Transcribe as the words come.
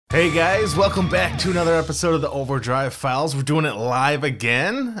Hey guys, welcome back to another episode of the Overdrive Files. We're doing it live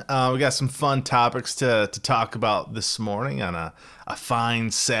again. We got some fun topics to talk about this morning on a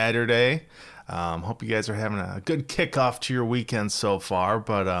fine Saturday. Hope you guys are having a good kickoff to your weekend so far.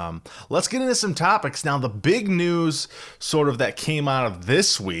 But let's get into some topics. Now, the big news sort of that came out of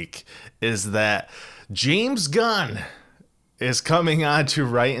this week is that James Gunn is coming on to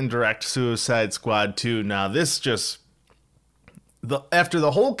write and direct Suicide Squad 2. Now, this just... after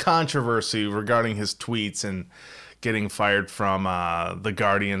the whole controversy regarding his tweets and getting fired from the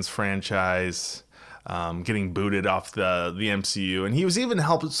Guardians franchise, getting booted off the MCU, and he was even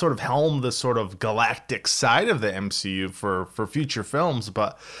helped sort of helm the sort of galactic side of the MCU for future films,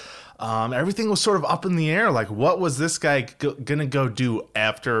 but everything was sort of up in the air. Like, what was this guy gonna go do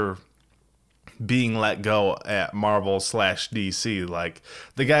after being let go at Marvel/DC? Like,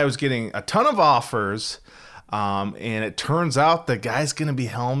 the guy was getting a ton of offers. And it turns out the guy's going to be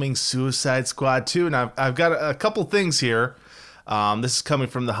helming Suicide Squad 2. And I've got a couple things here. This is coming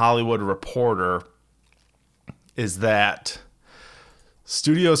from the Hollywood Reporter. Is that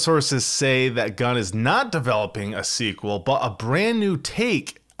studio sources say that Gunn is not developing a sequel, but a brand new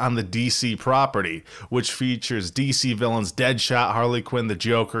take on the DC property, which features DC villains Deadshot, Harley Quinn, the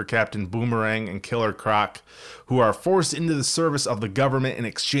Joker, Captain Boomerang, and Killer Croc, who are forced into the service of the government in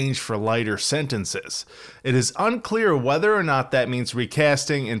exchange for lighter sentences. It is unclear whether or not that means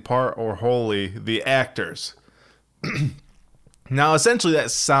recasting in part or wholly the actors. Now, essentially, that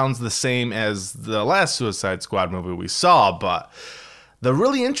sounds the same as the last Suicide Squad movie we saw, but the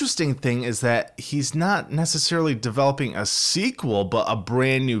really interesting thing is that he's not necessarily developing a sequel, but a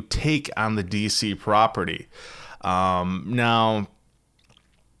brand new take on the DC property. Now,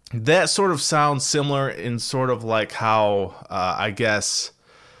 that sort of sounds similar in sort of like how, how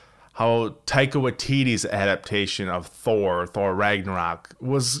Taika Waititi's adaptation of Thor Ragnarok,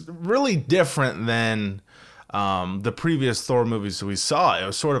 was really different than the previous Thor movies we saw. It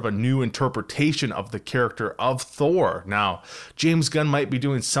was sort of a new interpretation of the character of Thor. Now, James Gunn might be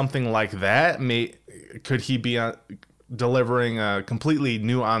doing something like that. Could he be delivering a completely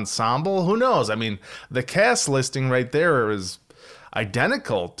new ensemble? Who knows? I mean, the cast listing right there is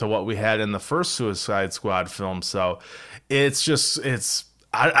identical to what we had in the first Suicide Squad film. So I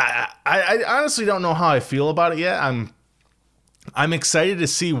honestly don't know how I feel about it yet. I'm excited to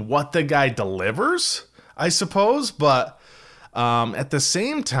see what the guy delivers, I suppose, but at the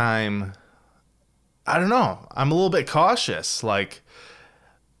same time, I don't know. I'm a little bit cautious. Like,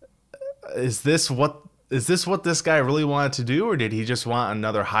 is this what this guy really wanted to do, or did he just want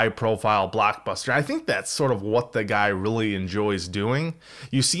another high-profile blockbuster? I think that's sort of what the guy really enjoys doing.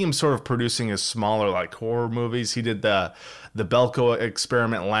 You see him sort of producing his smaller, like, horror movies. He did the Belko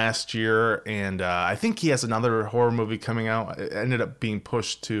Experiment last year, and I think he has another horror movie coming out. It ended up being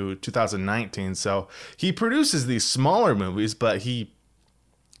pushed to 2019, so he produces these smaller movies, but he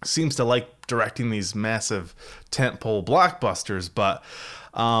seems to like directing these massive tentpole blockbusters. But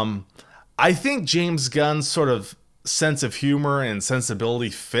I think James Gunn's sort of sense of humor and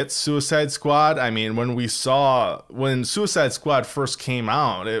sensibility fits Suicide Squad. I mean, when Suicide Squad first came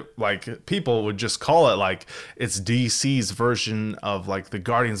out, people would just call it like it's DC's version of like the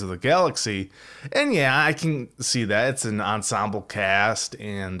Guardians of the Galaxy. And yeah, I can see that. It's an ensemble cast,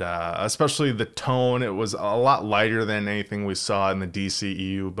 and especially the tone, it was a lot lighter than anything we saw in the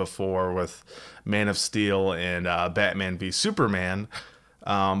DCEU before with Man of Steel and Batman v Superman.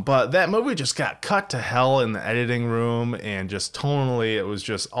 But that movie just got cut to hell in the editing room, and just tonally it was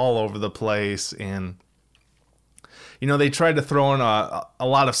just all over the place. And they tried to throw in a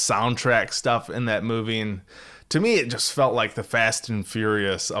lot of soundtrack stuff in that movie, and to me it just felt like the Fast and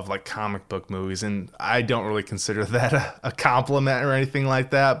Furious of like comic book movies, and I don't really consider that a compliment or anything like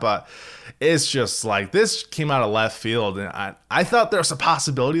that, but it's just like, this came out of left field, and I thought there was a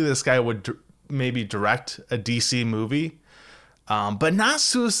possibility this guy would maybe direct a DC movie. But not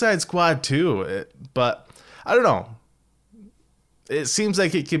Suicide Squad 2. But I don't know. It seems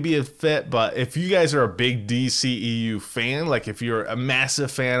like it could be a fit, but if you guys are a big DCEU fan, like if you're a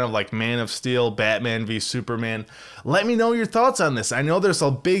massive fan of like Man of Steel, Batman v Superman, let me know your thoughts on this. I know there's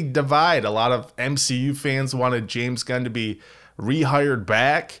a big divide. A lot of MCU fans wanted James Gunn to be rehired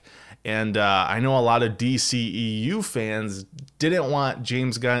back, and I know a lot of DCEU fans didn't want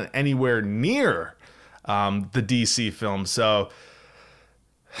James Gunn anywhere near the DC film. So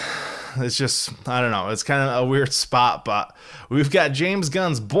it's just, I don't know, it's kind of a weird spot, but we've got James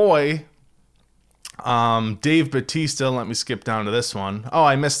Gunn's boy, Dave Bautista. Let me skip down to this one. Oh,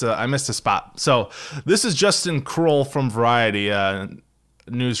 I missed a spot. So this is Justin Kroll from Variety.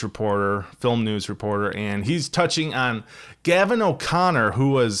 film news reporter, and he's touching on Gavin O'Connor,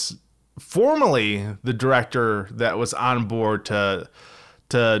 who was formerly the director that was on board to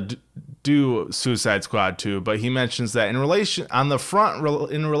do Suicide Squad 2, but he mentions that in relation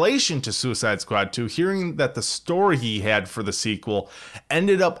to Suicide Squad 2, hearing that the story he had for the sequel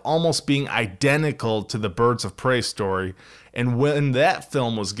ended up almost being identical to the Birds of Prey story, and when that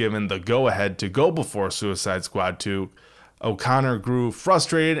film was given the go-ahead to go before Suicide Squad 2, O'Connor grew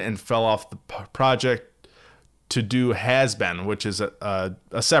frustrated and fell off the project to do Has Been, which is a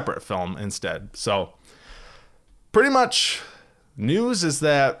separate film instead. So pretty much news is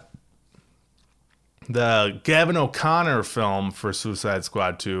that the Gavin O'Connor film for Suicide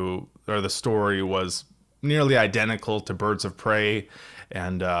Squad 2, or the story, was nearly identical to Birds of Prey,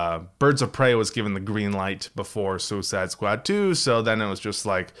 and Birds of Prey was given the green light before Suicide Squad 2, so then it was just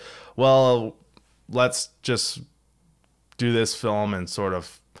like, well, let's just do this film and sort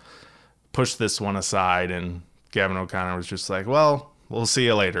of push this one aside, and Gavin O'Connor was just like, well, we'll see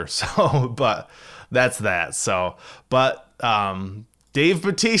you later. So, but that's that. So, but Dave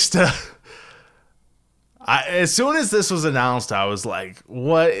Bautista, as soon as this was announced, I was like,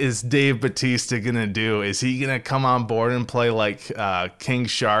 what is Dave Bautista going to do? Is he going to come on board and play like King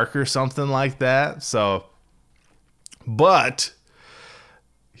Shark or something like that? So, but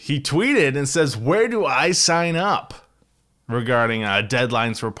he tweeted and says, where do I sign up? Regarding a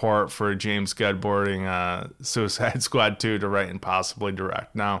deadlines report for James Gunn boarding Suicide Squad 2 to write and possibly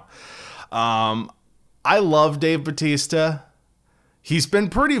direct. Now, I love Dave Bautista. He's been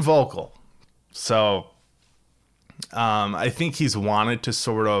pretty vocal. So I think he's wanted to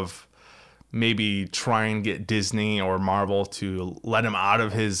sort of maybe try and get Disney or Marvel to let him out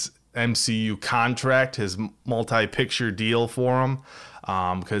of his MCU contract, his multi-picture deal for him.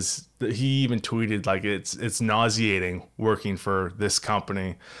 Because he even tweeted like it's nauseating working for this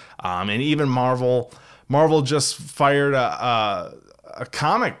company, and even Marvel just fired a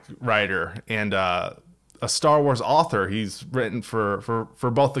comic writer and a Star Wars author. He's written for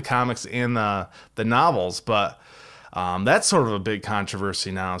both the comics and the novels, but that's sort of a big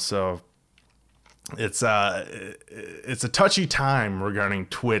controversy now. So it's a touchy time regarding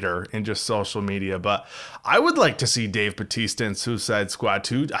Twitter and just social media, but I would like to see Dave Bautista in Suicide Squad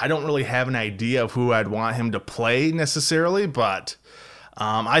 2. I don't really have an idea of who I'd want him to play necessarily, but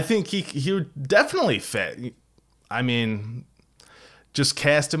I think he would definitely fit. I mean, just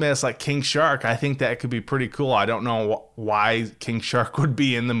cast him as like King Shark. I think that could be pretty cool. I don't know why King Shark would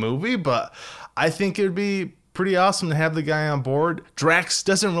be in the movie, but I think it would be pretty awesome to have the guy on board. Drax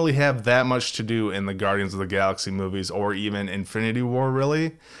doesn't really have that much to do in the Guardians of the Galaxy movies or even Infinity War,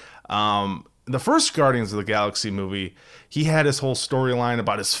 really. The first Guardians of the Galaxy movie, he had his whole storyline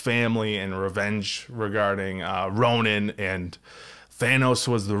about his family and revenge regarding Ronan, and Thanos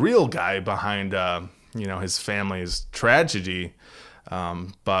was the real guy behind his family's tragedy.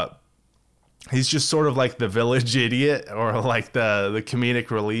 But he's just sort of like the village idiot, or like the comedic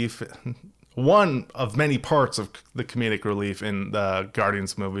relief. One of many parts of the comedic relief in the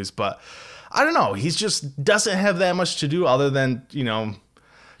Guardians movies, but I don't know. He just doesn't have that much to do other than,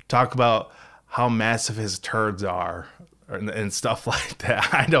 talk about how massive his turds are and stuff like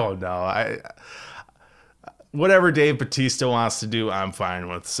that. I don't know. Whatever Dave Bautista wants to do, I'm fine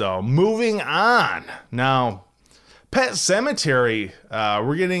with. So moving on. Now, Pet Sematary,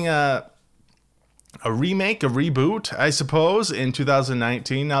 we're getting a remake, a reboot, I suppose, in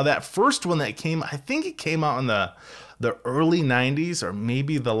 2019. Now, that first one that came, I think it came out in the early 90s or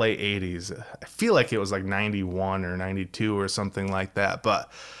maybe the late 80s. I feel like it was like 91 or 92 or something like that.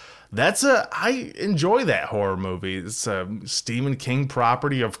 But I enjoy that horror movie. It's a Stephen King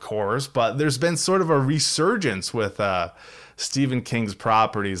property, of course, but there's been sort of a resurgence with Stephen King's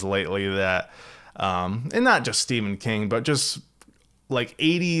properties lately that, and not just Stephen King, but just like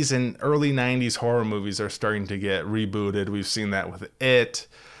 80s and early 90s horror movies are starting to get rebooted. We've seen that with It.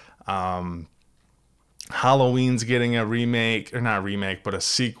 Halloween's getting a remake, or not a remake, but a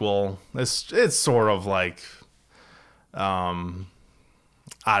sequel. It's sort of like,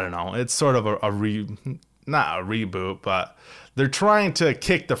 I don't know. It's sort of not a reboot, but they're trying to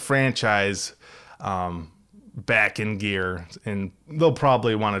kick the franchise back in gear, and they'll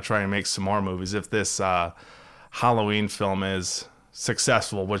probably want to try and make some more movies if this Halloween film is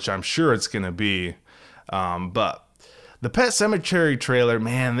successful, which I'm sure it's going to be. But the Pet Sematary trailer,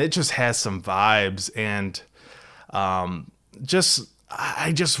 man, it just has some vibes, and I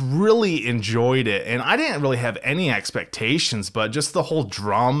just really enjoyed it. And I didn't really have any expectations, but just the whole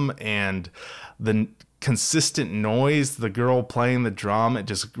drum and the consistent noise, the girl playing the drum, it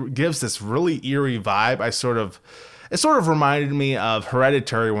just gives this really eerie vibe. it sort of reminded me of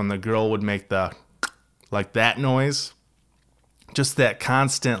Hereditary when the girl would make the like that noise. Just that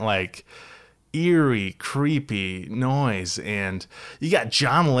constant like eerie, creepy noise. And you got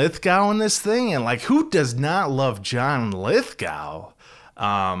John Lithgow in this thing, and like who does not love John Lithgow?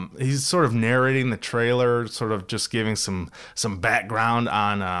 He's sort of narrating the trailer, sort of just giving some background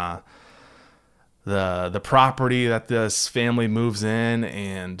on the property that this family moves in,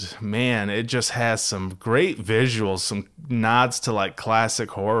 and man, it just has some great visuals, some nods to like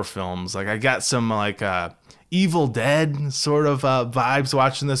classic horror films. Like I got some like Evil Dead sort of vibes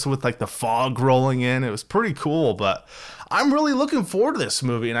watching this with like the fog rolling in. It was pretty cool, but I'm really looking forward to this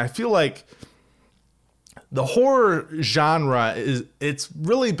movie, and I feel like the horror genre it's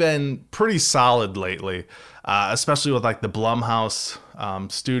really been pretty solid lately, especially with like the Blumhouse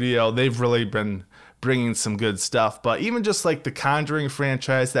studio. They've really been bringing some good stuff. But even just like the Conjuring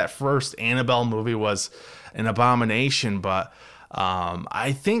franchise, that first Annabelle movie was an abomination, but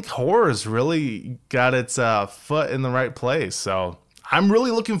I think horror's really got its foot in the right place. So I'm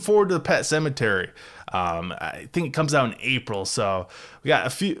really looking forward to the Pet Sematary. I think it comes out in April, so we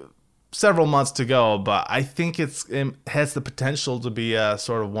got several months to go, but I think it has the potential to be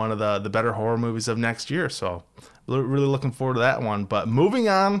sort of one of the better horror movies of next year. So really looking forward to that one. But moving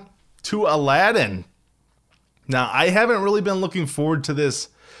on to Aladdin. Now, I haven't really been looking forward to this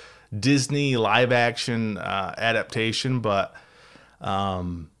Disney live action adaptation, but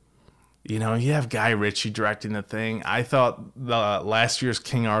you know, you have Guy Ritchie directing the thing. I thought the last year's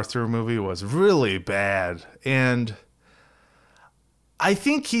King Arthur movie was really bad, and I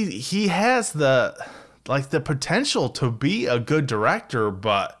think he has the potential to be a good director,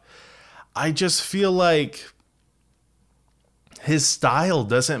 but I just feel like his style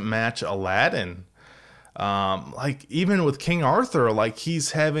doesn't match Aladdin. Like even with King Arthur, like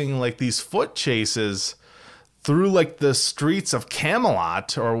he's having like these foot chases through like the streets of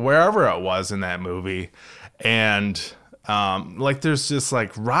Camelot or wherever it was in that movie, and like there's just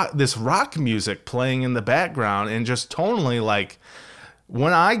like this rock music playing in the background, and just tonally like.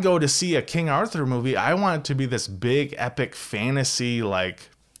 When I go to see a King Arthur movie, I want it to be this big epic fantasy like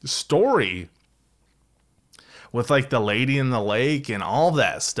story with like the Lady in the Lake and all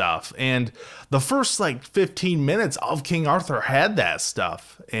that stuff. And the first like 15 minutes of King Arthur had that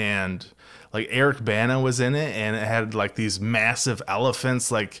stuff. And like Eric Bana was in it, and it had like these massive elephants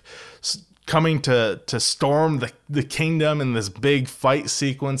like coming to storm the kingdom, and this big fight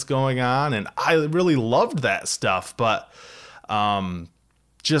sequence going on. And I really loved that stuff, but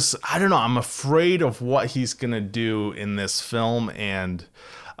just, I don't know, I'm afraid of what he's going to do in this film. And,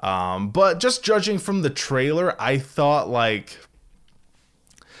 but just judging from the trailer, I thought like,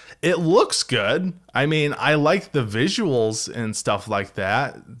 it looks good. I mean, I like the visuals and stuff like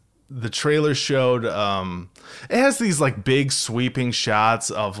that. The trailer showed, it has these like big sweeping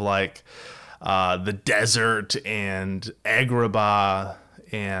shots of like, the desert and Agrabah,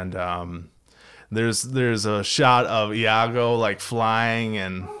 and, There's a shot of Iago like flying,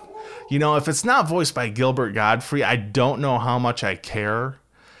 and you know, if it's not voiced by Gilbert Gottfried, I don't know how much I care.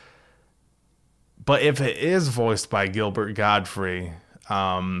 But if it is voiced by Gilbert Gottfried,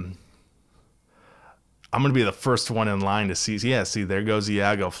 I'm gonna be the first one in line to see. Yeah, see, there goes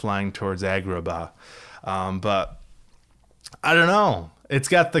Iago flying towards Agrabah. But I don't know. It's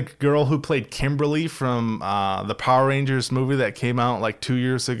got the girl who played Kimberly from the Power Rangers movie that came out like 2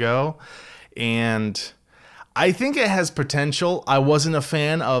 years ago. And I think it has potential. I wasn't a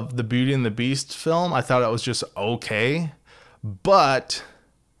fan of the Beauty and the Beast film. I thought it was just okay. But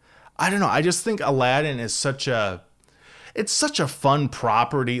I don't know. I just think Aladdin is such a fun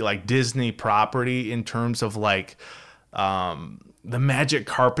property, like Disney property, in terms of like the magic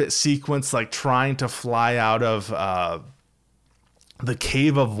carpet sequence, like trying to fly out of the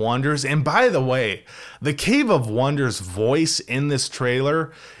Cave of Wonders. And by the way, the Cave of Wonders voice in this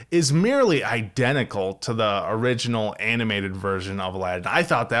trailer is merely identical to the original animated version of Aladdin. I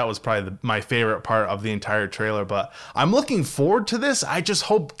thought that was probably my favorite part of the entire trailer, but I'm looking forward to this. I just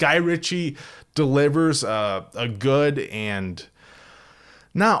hope Guy Ritchie delivers a good and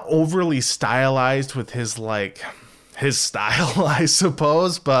not overly stylized with his style, I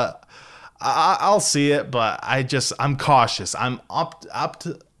suppose, but I'll see it. But I'm cautious. I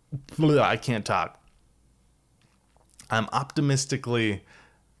can't talk. I'm optimistically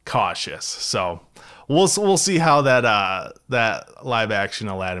cautious. So we'll see how that live action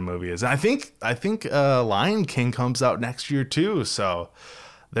Aladdin movie is. And I think Lion King comes out next year too. So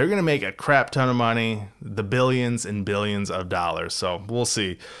they're gonna make a crap ton of money, the billions and billions of dollars. So we'll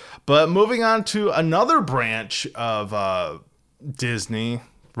see. But moving on to another branch of Disney,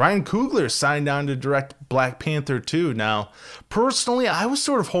 Ryan Coogler signed on to direct Black Panther 2. Now, personally, I was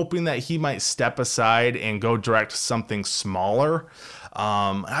sort of hoping that he might step aside and go direct something smaller.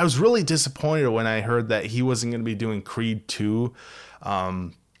 I was really disappointed when I heard that he wasn't going to be doing Creed 2.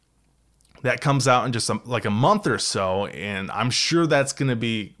 That comes out in just like a month or so, and I'm sure that's going to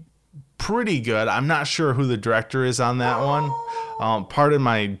be pretty good. I'm not sure who the director is on that one. Pardon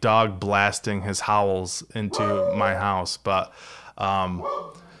my dog blasting his howls into my house, but I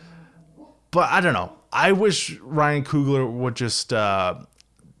don't know. I wish Ryan Coogler would just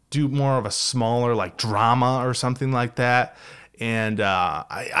do more of a smaller like drama or something like that. And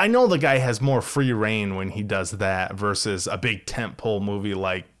I know the guy has more free reign when he does that versus a big tentpole movie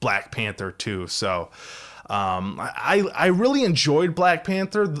like Black Panther 2. So I really enjoyed Black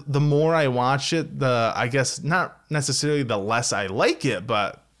Panther. The more I watch it, I guess not necessarily the less I like it,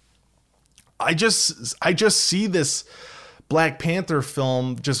 but I just see this Black Panther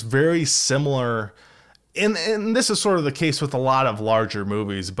film just very similar. And this is sort of the case with a lot of larger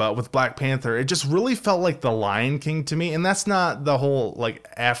movies, but with Black Panther, it just really felt like The Lion King to me. And that's not the whole like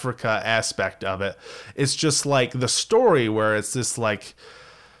Africa aspect of it. It's just like the story where it's this like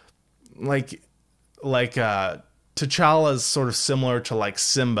T'Challa's sort of similar to like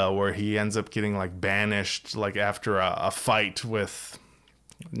Simba, where he ends up getting like banished like after a fight with.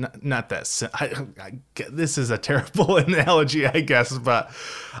 Not that this is a terrible analogy, I guess, but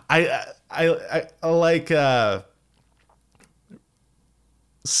I like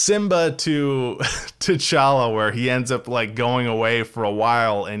Simba to T'Challa, where he ends up like going away for a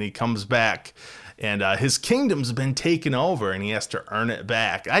while and he comes back and his kingdom's been taken over and he has to earn it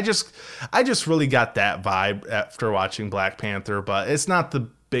back. I just really got that vibe after watching Black Panther, but it's not the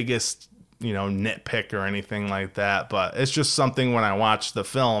biggest nitpick or anything like that, but it's just something when I watched the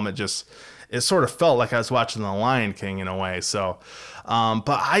film, it sort of felt like I was watching The Lion King in a way. So, but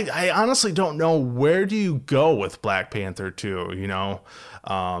I honestly don't know, where do you go with Black Panther 2?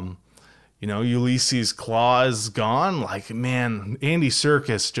 Ulysses Claw is gone. Like, man, Andy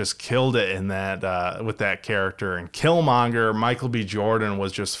Serkis just killed it in that, with that character, and Killmonger, Michael B. Jordan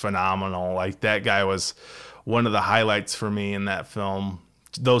was just phenomenal. Like, that guy was one of the highlights for me in that film.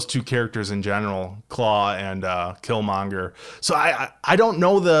 Those two characters in general, Claw and Killmonger. So I don't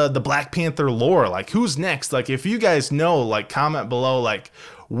know the Black Panther lore. Like, who's next? Like, if you guys know, like, comment below, like,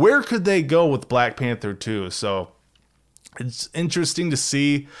 where could they go with Black Panther 2? So it's interesting to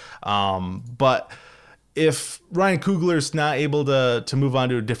see. But if Ryan Coogler's not able to move on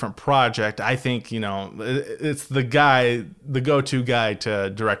to a different project, I think, it's the go-to guy to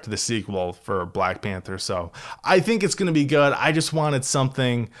direct the sequel for Black Panther. So I think it's going to be good. I just wanted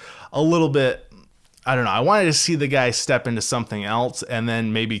something a little bit, I don't know. I wanted to see the guy step into something else and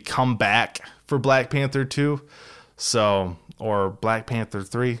then maybe come back for Black Panther 2. So, or Black Panther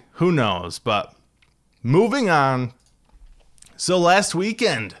 3, who knows? But moving on. So last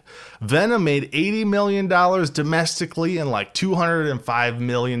weekend, Venom made $80 million domestically and like $205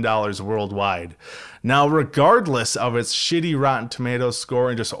 million worldwide. Now, regardless of its shitty Rotten Tomatoes score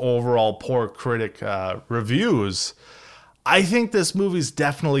and just overall poor critic reviews, I think this movie's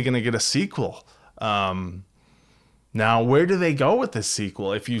definitely going to get a sequel. Now, where do they go with this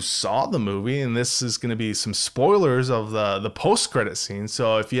sequel? If you saw the movie, and this is going to be some spoilers of the post-credit scene,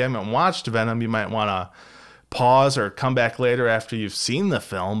 so if you haven't watched Venom, you might want to pause or come back later after you've seen the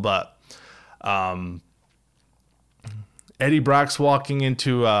film. But Eddie Brock's walking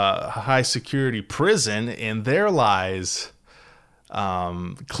into a high security prison, and there lies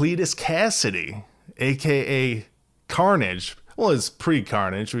Cletus Cassidy, aka Carnage. Well, it's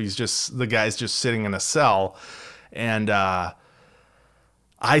pre-Carnage. The guy's just sitting in a cell, and I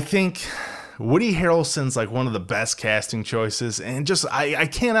think Woody Harrelson's like one of the best casting choices, and just I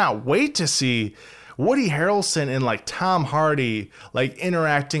cannot wait to see Woody Harrelson and like Tom Hardy like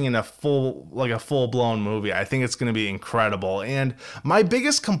interacting in a full-blown movie. I think it's going to be incredible. And my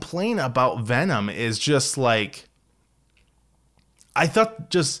biggest complaint about Venom is just like, I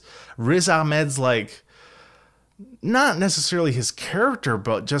thought just Riz Ahmed's like, not necessarily his character,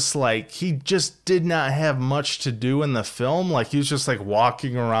 but just like he just did not have much to do in the film. Like, he was just like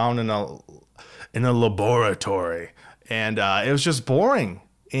walking around in a laboratory, and it was just boring.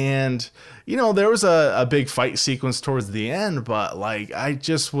 And there was a big fight sequence towards the end, but like, I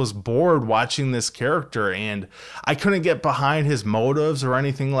just was bored watching this character, and I couldn't get behind his motives or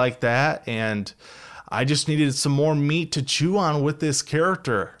anything like that. And I just needed some more meat to chew on with this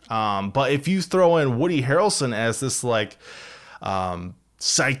character. But if you throw in Woody Harrelson as this like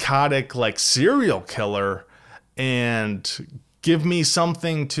psychotic like serial killer, and give me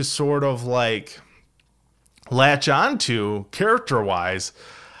something to sort of like latch onto character-wise,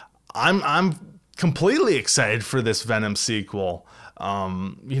 I'm completely excited for this Venom sequel.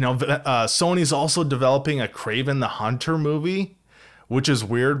 Sony's also developing a Kraven the Hunter movie, which is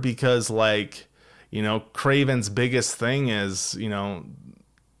weird because, like, Kraven's biggest thing is,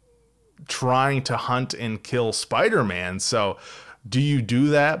 trying to hunt and kill Spider-Man. So do you do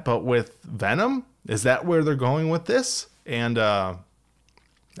that, but with Venom? Is that where they're going with this? And,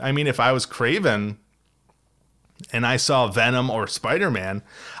 if I was Kraven and I saw Venom or Spider-Man,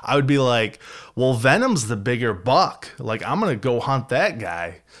 I would be like, well, Venom's the bigger buck. Like, I'm going to go hunt that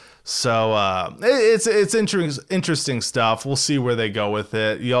guy. So it's interesting stuff. We'll see where they go with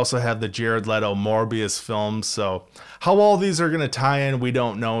it. You also have the Jared Leto Morbius film. So how all these are going to tie in, we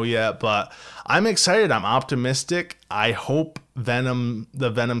don't know yet. But I'm excited. I'm optimistic. I hope the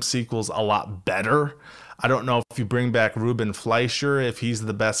Venom sequel's a lot better. I don't know if you bring back Ruben Fleischer, if he's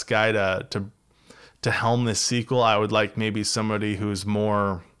the best guy to helm this sequel. I would like maybe somebody who's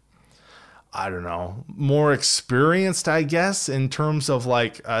more, I don't know, more experienced, I guess, in terms of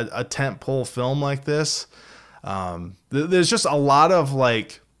like a tentpole film like this. There's just a lot of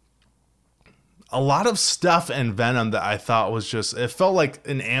stuff in Venom that I thought was just, it felt like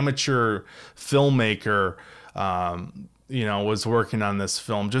an amateur filmmaker, was working on this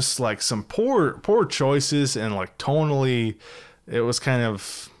film. Just like some poor choices, and like tonally, it was kind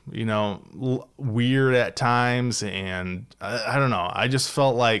of, weird at times. And I don't know. I just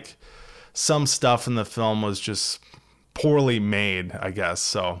felt like some stuff in the film was just poorly made, I guess.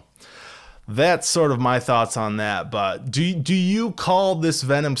 So that's sort of my thoughts on that. But do you call this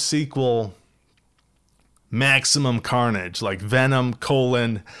Venom sequel Maximum Carnage? Like Venom :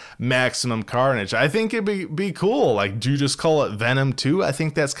 Maximum Carnage. I think it'd be cool. Like, do you just call it Venom 2? I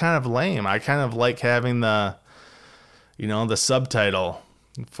think that's kind of lame. I kind of like having the subtitle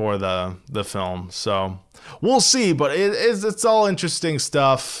for the film. So we'll see, but it's all interesting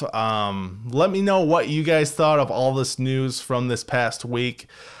stuff. Let me know what you guys thought of all this news from this past week.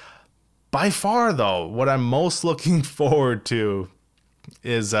 By far, though, what I'm most looking forward to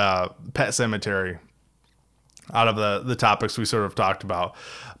is Pet Sematary. Out of the topics we sort of talked about,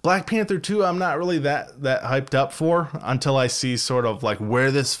 Black Panther 2, I'm not really that hyped up for until I see sort of like where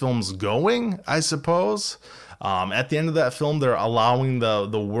this film's going, I suppose. At the end of that film, they're allowing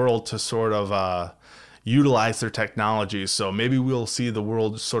the world to sort of utilize their technology. So maybe we'll see the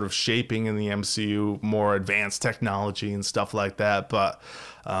world sort of shaping in the MCU, more advanced technology and stuff like that. But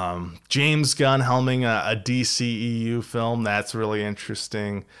James Gunn helming a DCEU film, that's really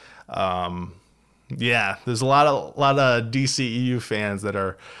interesting. Yeah, there's a lot of DCEU fans that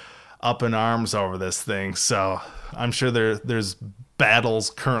are up in arms over this thing. So I'm sure there's battles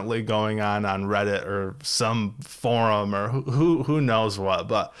currently going on Reddit or some forum or who knows what.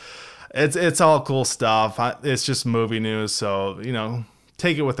 But it's all cool stuff. It's just movie news, so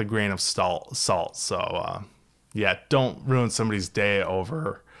take it with a grain of salt. So yeah, don't ruin somebody's day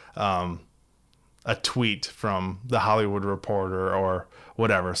over a tweet from the Hollywood Reporter or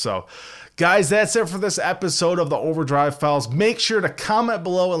whatever. So guys, that's it for this episode of the Overdrive Files. Make sure to comment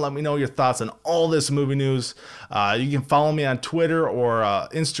below and let me know your thoughts on all this movie news. You can follow me on Twitter or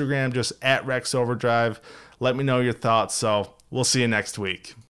Instagram, just @RexOverdrive. Let me know your thoughts. So we'll see you next week.